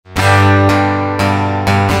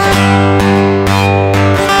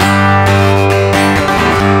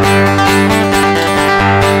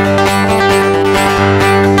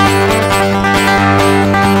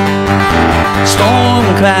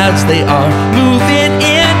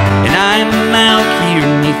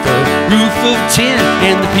of tin,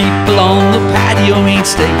 and the people on the patio ain't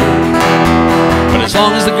staying. But as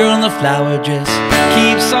long as the girl in the flower dress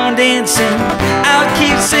keeps on dancing, I'll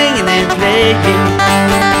keep singing and playing.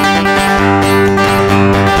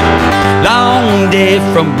 Long day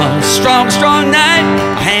from a strong, strong night.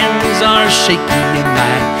 My hands are shaky and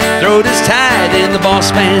my throat is tied, and the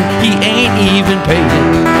boss man, he ain't even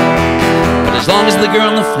paying. But as long as the girl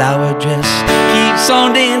in the flower dress keeps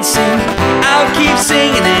on dancing, I'll keep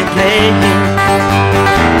singing and playing.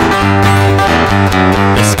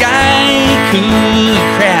 The sky could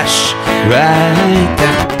crash right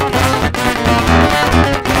down,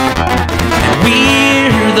 and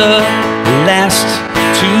we're the last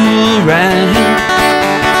to ride.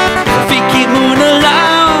 If our feet keep moving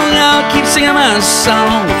along, I'll keep singing my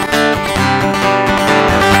song.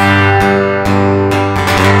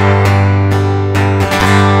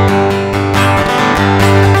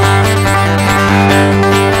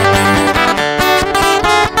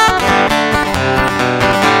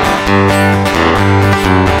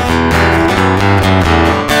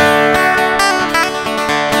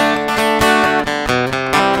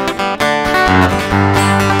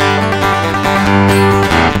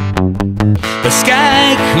 The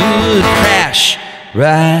sky could crash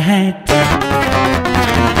right down,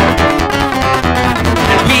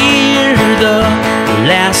 and we're the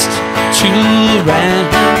last to ride.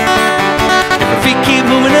 If our feet keep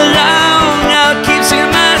moving along, I'll keep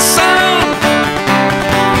singing my song.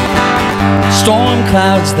 Storm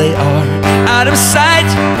clouds, they are out of sight.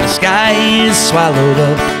 The sky is swallowed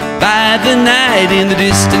up by the night. In the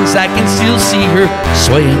distance I can still see her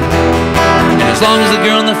swaying. And as long as the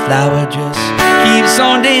girl in the flower dress keeps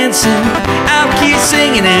on dancing, I'll keep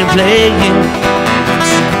singing and playing.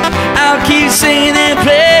 I'll keep singing and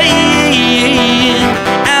playing.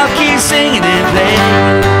 I'll keep singing and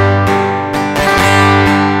playing.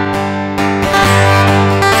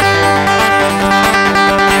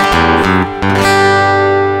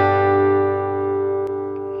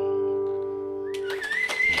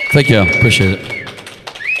 Thank you. Appreciate it.